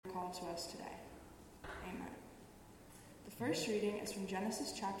to us today. Amen. The first reading is from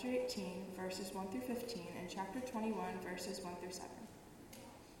Genesis chapter 18, verses 1 through 15, and chapter 21, verses 1 through 7.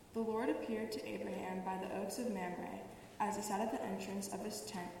 The Lord appeared to Abraham by the oaks of Mamre as he sat at the entrance of his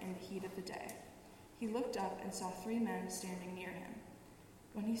tent in the heat of the day. He looked up and saw 3 men standing near him.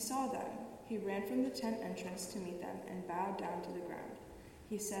 When he saw them, he ran from the tent entrance to meet them and bowed down to the ground.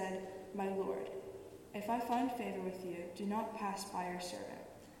 He said, "My Lord, if I find favor with you, do not pass by your servant.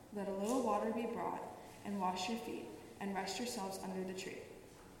 Let a little water be brought, and wash your feet, and rest yourselves under the tree.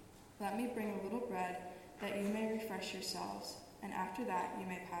 Let me bring a little bread, that you may refresh yourselves, and after that you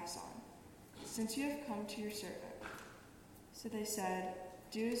may pass on, since you have come to your servant." So they said,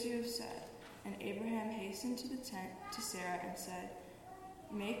 "Do as you have said." And Abraham hastened to the tent to Sarah and said,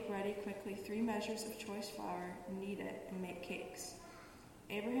 "Make ready quickly 3 measures of choice flour, knead it, and make cakes."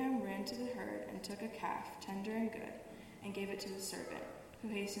 Abraham ran to the herd and took a calf, tender and good, and gave it to the servant, who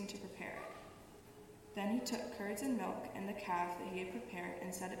hastened to prepare it. Then he took curds and milk and the calf that he had prepared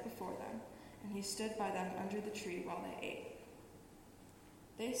and set it before them, and he stood by them under the tree while they ate.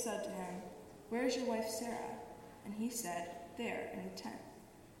 They said to him, "Where is your wife Sarah?" And he said, "There, in the tent."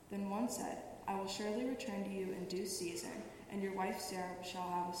 Then one said, "I will surely return to you in due season, and your wife Sarah shall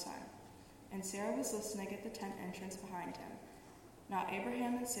have a son." And Sarah was listening at the tent entrance behind him. Now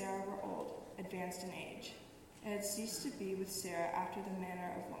Abraham and Sarah were old, advanced in age. It had ceased to be with Sarah after the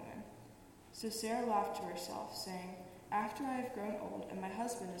manner of women. So Sarah laughed to herself, saying, "After I have grown old, and my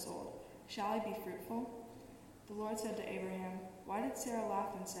husband is old, shall I be fruitful?" The Lord said to Abraham, "Why did Sarah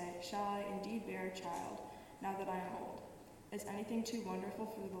laugh and say, 'Shall I indeed bear a child, now that I am old?' Is anything too wonderful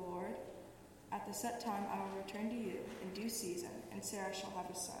for the Lord? At the set time I will return to you in due season, and Sarah shall have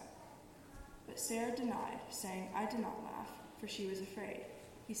a son." But Sarah denied, saying, "I did not laugh," for she was afraid.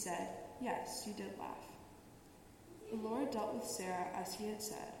 He said, "Yes, you did laugh." The Lord dealt with Sarah as he had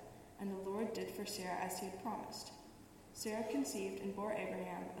said, and the Lord did for Sarah as he had promised. Sarah conceived and bore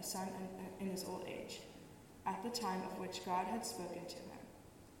Abraham a son in his old age, at the time of which God had spoken to him.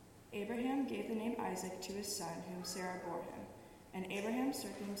 Abraham gave the name Isaac to his son, whom Sarah bore him. And Abraham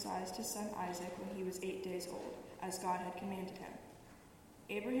circumcised his son Isaac when he was 8 days old, as God had commanded him.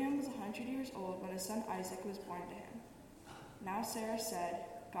 Abraham was 100 years old when his son Isaac was born to him. Now Sarah said,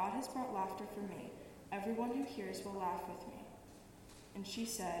 "God has brought laughter for me. Everyone who hears will laugh with me." And she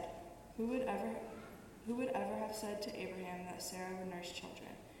said, Who would ever have said to Abraham that Sarah would nurse children?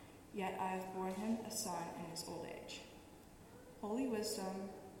 Yet I have borne him a son in his old age. Holy wisdom,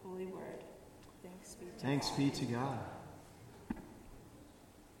 holy word. Thanks be to God. Thanks be to God.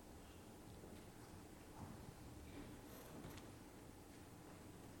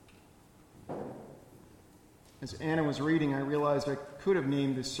 As Anna was reading, I realized I could have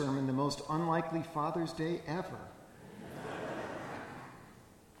named this sermon "The Most Unlikely Father's Day Ever."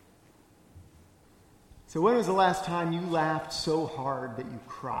 So when was the last time you laughed so hard that you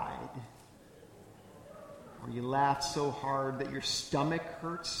cried? Or you laughed so hard that your stomach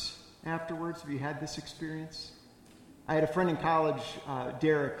hurts afterwards? Have you had this experience? I had a friend in college,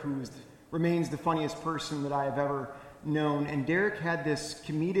 Derek, who remains the funniest person that I have ever known. And Derek had this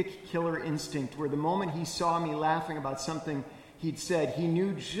comedic killer instinct where the moment he saw me laughing about something he'd said, he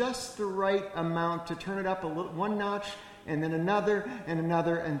knew just the right amount to turn it up one notch and then another and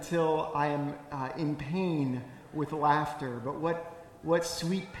another until I am in pain with laughter. But what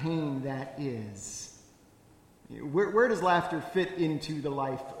sweet pain that is. Where does laughter fit into the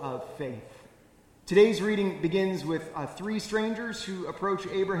life of faith? Today's reading begins with 3 strangers who approach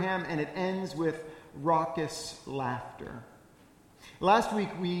Abraham, and it ends with raucous laughter. Last week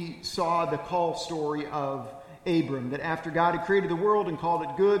we saw the call story of Abram, that after God had created the world and called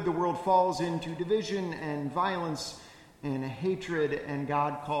it good, the world falls into division and violence and hatred, and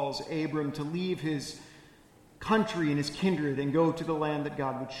God calls Abram to leave his country and his kindred and go to the land that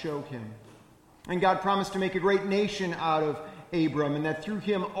God would show him. And God promised to make a great nation out of Abram, and that through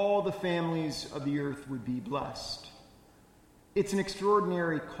him all the families of the earth would be blessed. It's an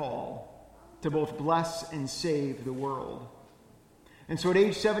extraordinary call to both bless and save the world. And so at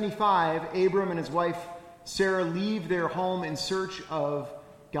age 75, Abram and his wife Sarah leave their home in search of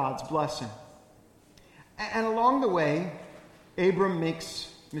God's blessing. And along the way, Abram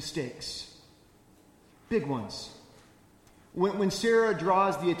makes mistakes. Big ones. When Sarah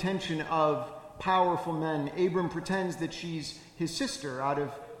draws the attention of powerful men, Abram pretends that she's his sister out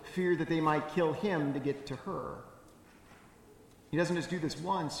of fear that they might kill him to get to her. He doesn't just do this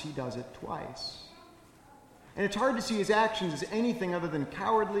once, he does it twice. And it's hard to see his actions as anything other than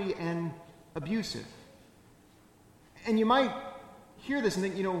cowardly and abusive. And you might hear this and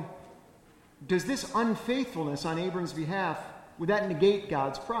think, does this unfaithfulness on Abram's behalf, would that negate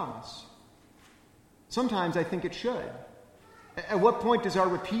God's promise? Sometimes I think it should. At what point does our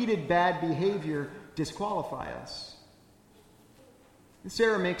repeated bad behavior disqualify us? And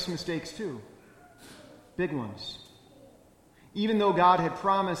Sarah makes mistakes too. Big ones. Even though God had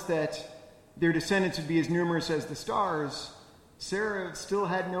promised that their descendants would be as numerous as the stars, Sarah still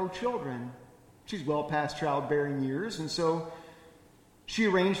had no children. She's well past childbearing years, and so she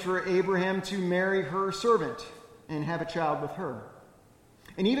arranged for Abraham to marry her servant and have a child with her.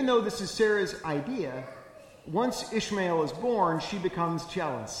 And even though this is Sarah's idea, once Ishmael is born, she becomes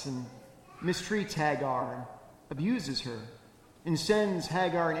jealous and mistreats Hagar and abuses her and sends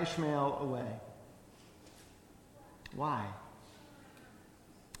Hagar and Ishmael away. Why?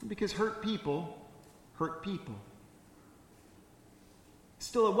 Because hurt people hurt people.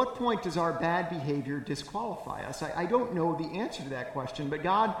 Still, at what point does our bad behavior disqualify us? I don't know the answer to that question, but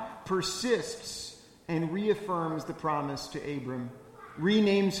God persists and reaffirms the promise to Abram,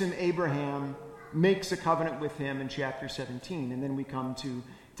 renames him Abraham, makes a covenant with him in chapter 17. And then we come to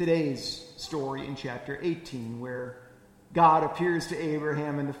today's story in chapter 18, where God appears to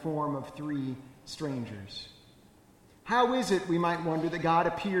Abraham in the form of 3 strangers. How is it, we might wonder, that God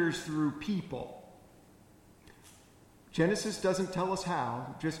appears through people? Genesis doesn't tell us how,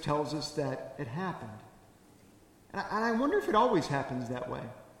 it just tells us that it happened. And I wonder if it always happens that way.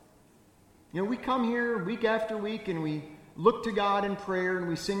 You know, we come here week after week and we look to God in prayer and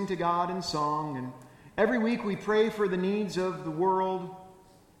we sing to God in song, and every week we pray for the needs of the world,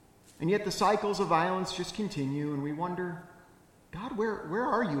 and yet the cycles of violence just continue, and we wonder, God, where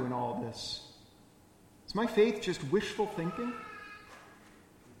are you in all this? Is my faith just wishful thinking?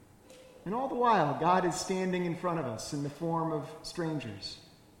 And all the while, God is standing in front of us in the form of strangers.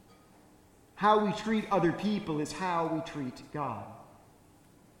 How we treat other people is how we treat God.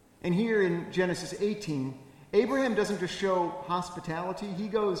 And here in Genesis 18, Abraham doesn't just show hospitality, he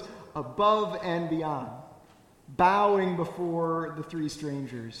goes above and beyond, bowing before the 3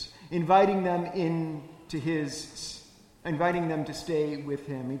 strangers, inviting them to stay with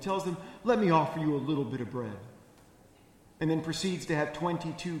him. He tells them, "Let me offer you a little bit of bread." And then proceeds to have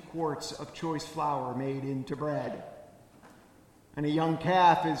 22 quarts of choice flour made into bread. And a young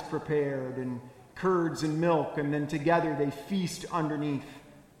calf is prepared, and curds and milk, and then together they feast underneath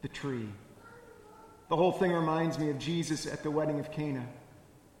the tree. The whole thing reminds me of Jesus at the wedding of Cana.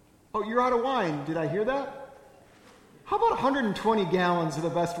 "Oh, you're out of wine. Did I hear that? How about 120 gallons of the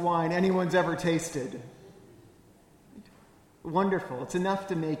best wine anyone's ever tasted?" Wonderful. It's enough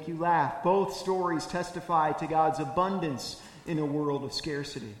to make you laugh. Both stories testify to God's abundance in a world of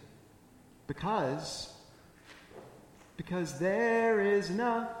scarcity. Because there is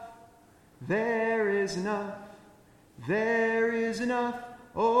enough, there is enough, there is enough,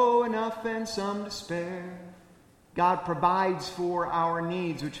 oh, enough and some to spare. God provides for our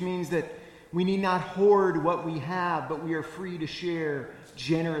needs, which means that we need not hoard what we have, but we are free to share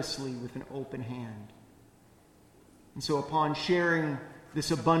generously with an open hand. And so upon sharing this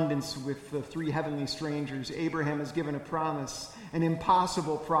abundance with the 3 heavenly strangers, Abraham is given a promise, an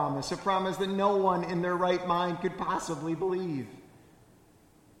impossible promise, a promise that no one in their right mind could possibly believe.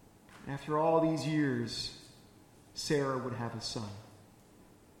 After all these years, Sarah would have a son.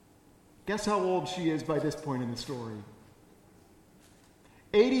 Guess how old she is by this point in the story?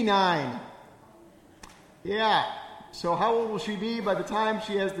 89. Yeah. So how old will she be by the time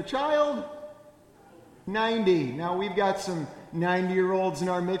she has the child? 90. Now, we've got some 90-year-olds in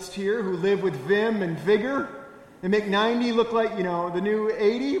our midst here who live with vim and vigor and make 90 look like, the new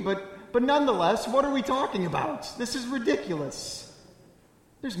 80, but nonetheless, what are we talking about? This is ridiculous.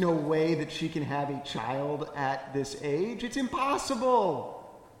 There's no way that she can have a child at this age. It's impossible.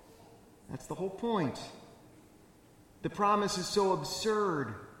 That's the whole point. The promise is so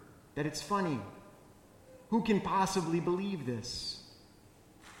absurd that it's funny. Who can possibly believe this?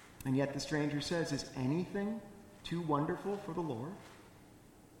 And yet the stranger says, "Is anything too wonderful for the Lord?"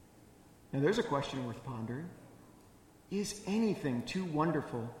 Now there's a question worth pondering. Is anything too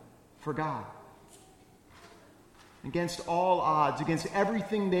wonderful for God? Against all odds, against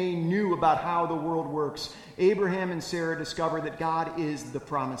everything they knew about how the world works, Abraham and Sarah discover that God is the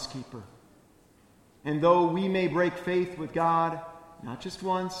promise keeper. And though we may break faith with God, not just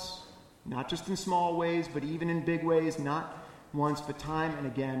once, not just in small ways, but even in big ways, not once, but time and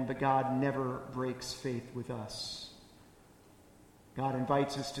again, but God never breaks faith with us. God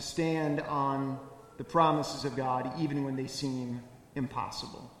invites us to stand on the promises of God even when they seem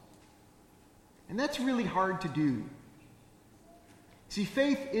impossible. And that's really hard to do. See,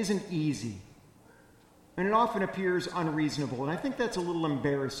 faith isn't easy, and it often appears unreasonable, and I think that's a little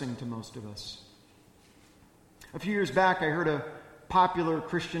embarrassing to most of us. A few years back, I heard popular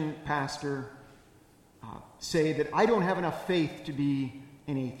Christian pastor say that I don't have enough faith to be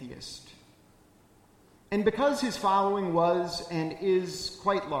an atheist. And because his following was and is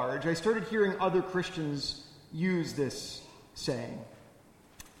quite large, I started hearing other Christians use this saying.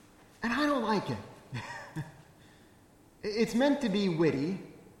 And I don't like it. It's meant to be witty,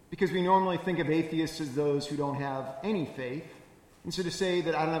 because we normally think of atheists as those who don't have any faith. And so to say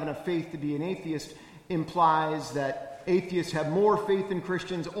that I don't have enough faith to be an atheist implies that atheists have more faith than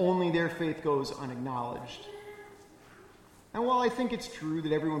Christians, only their faith goes unacknowledged. And while I think it's true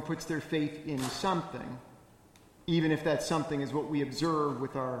that everyone puts their faith in something, even if that something is what we observe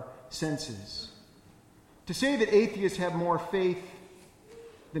with our senses, to say that atheists have more faith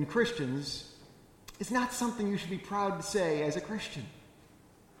than Christians is not something you should be proud to say as a Christian.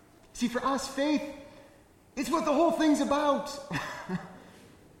 See, for us, faith is what the whole thing's about.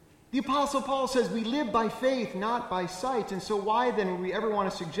 The Apostle Paul says we live by faith, not by sight. And so why then would we ever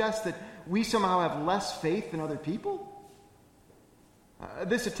want to suggest that we somehow have less faith than other people?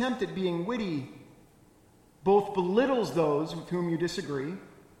 This attempt at being witty both belittles those with whom you disagree,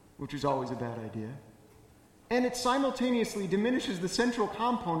 which is always a bad idea, and it simultaneously diminishes the central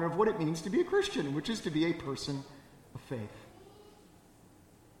component of what it means to be a Christian, which is to be a person of faith.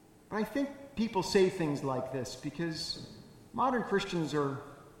 But I think people say things like this because modern Christians are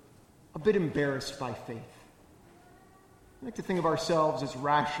a bit embarrassed by faith. We like to think of ourselves as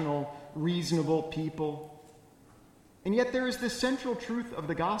rational, reasonable people. And yet there is this central truth of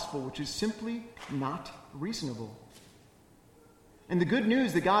the gospel, which is simply not reasonable. And the good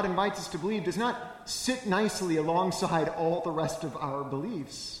news that God invites us to believe does not sit nicely alongside all the rest of our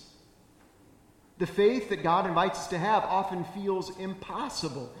beliefs. The faith that God invites us to have often feels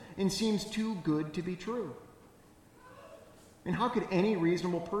impossible and seems too good to be true. And how could any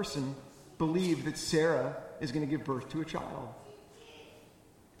reasonable person believe that Sarah is going to give birth to a child?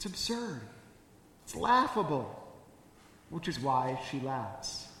 It's absurd. It's laughable, which is why she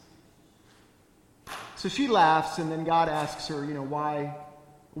laughs. So she laughs, and then God asks her,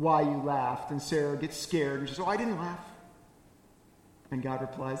 why you laughed? And Sarah gets scared and she says, I didn't laugh. And God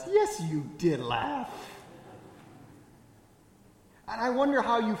replies, yes, you did laugh. And I wonder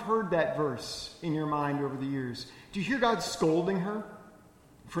how you've heard that verse in your mind over the years. Do you hear God scolding her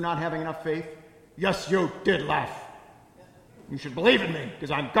for not having enough faith? Yes, you did laugh. You should believe in me because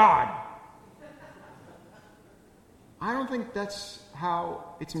I'm God. I don't think that's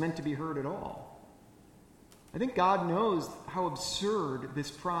how it's meant to be heard at all. I think God knows how absurd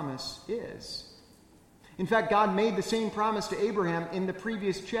this promise is. In fact, God made the same promise to Abraham in the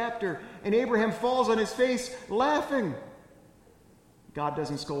previous chapter, and Abraham falls on his face laughing. God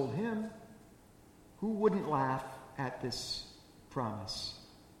doesn't scold him. Who wouldn't laugh at this promise?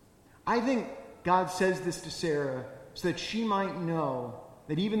 I think God says this to Sarah so that she might know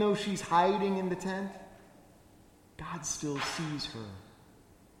that even though she's hiding in the tent, God still sees her.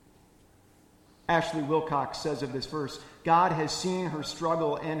 Ashley Wilcox says of this verse, God has seen her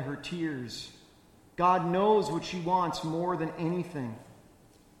struggle and her tears. God knows what she wants more than anything.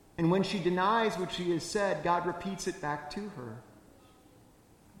 And when she denies what she has said, God repeats it back to her.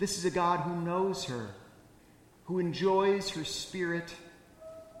 This is a God who knows her, who enjoys her spirit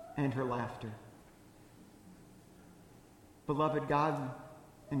and her laughter. Beloved, God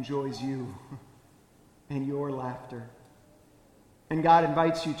enjoys you and your laughter. And God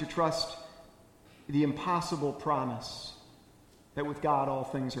invites you to trust the impossible promise that with God all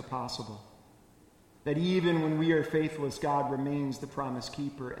things are possible. That even when we are faithless, God remains the promise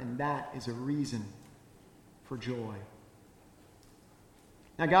keeper, and that is a reason for joy.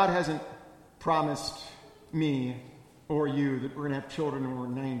 Now, God hasn't promised me or you that we're going to have children when we're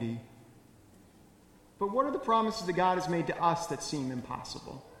 90. But what are the promises that God has made to us that seem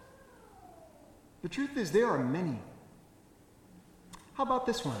impossible? The truth is, there are many. How about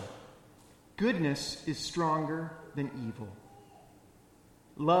this one? Goodness is stronger than evil.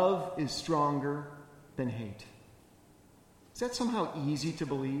 Love is stronger than hate. Is that somehow easy to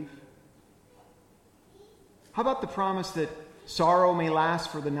believe? How about the promise that sorrow may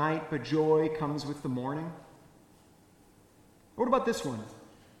last for the night, but joy comes with the morning? What about this one?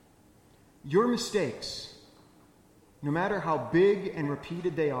 Your mistakes, no matter how big and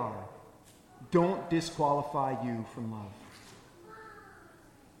repeated they are, don't disqualify you from love.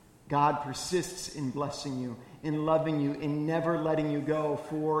 God persists in blessing you, in loving you, in never letting you go,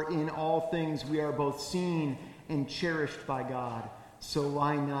 for in all things we are both seen and cherished by God. So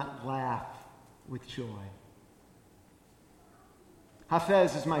why not laugh with joy?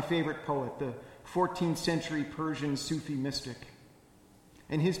 Hafez is my favorite poet, the 14th century Persian Sufi mystic.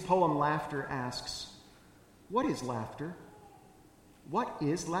 And his poem Laughter asks, what is laughter? What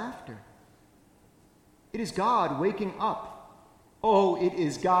is laughter? It is God waking up. Oh, it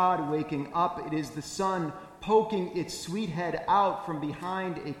is God waking up. It is the sun poking its sweet head out from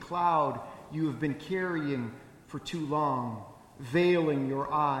behind a cloud you have been carrying for too long, veiling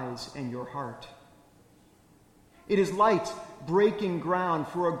your eyes and your heart. It is light breaking ground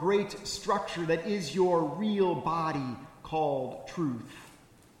for a great structure that is your real body called truth.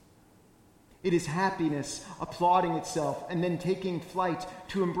 It is happiness applauding itself and then taking flight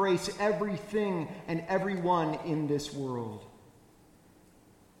to embrace everything and everyone in this world.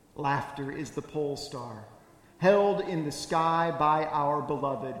 Laughter is the pole star, held in the sky by our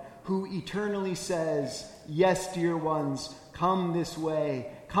beloved, who eternally says, "Yes, dear ones, come this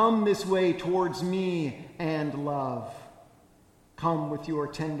way towards me and love. Come with your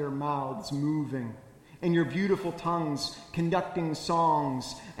tender mouths moving, and your beautiful tongues conducting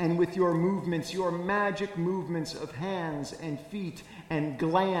songs, and with your movements, your magic movements of hands and feet and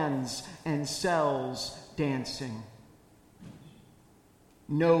glands and cells dancing.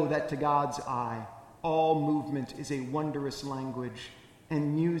 Know that to God's eye, all movement is a wondrous language,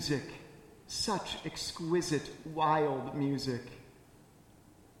 and music, such exquisite, wild music.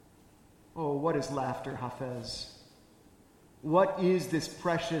 Oh, what is laughter, Hafez? What is this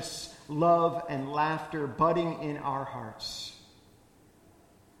precious love and laughter budding in our hearts?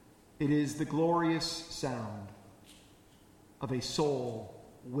 It is the glorious sound of a soul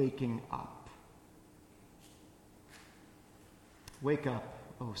waking up. Wake up,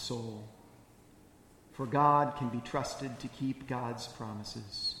 O soul, for God can be trusted to keep God's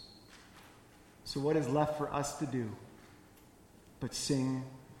promises. So what is left for us to do but sing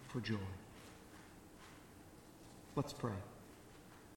for joy? Let's pray.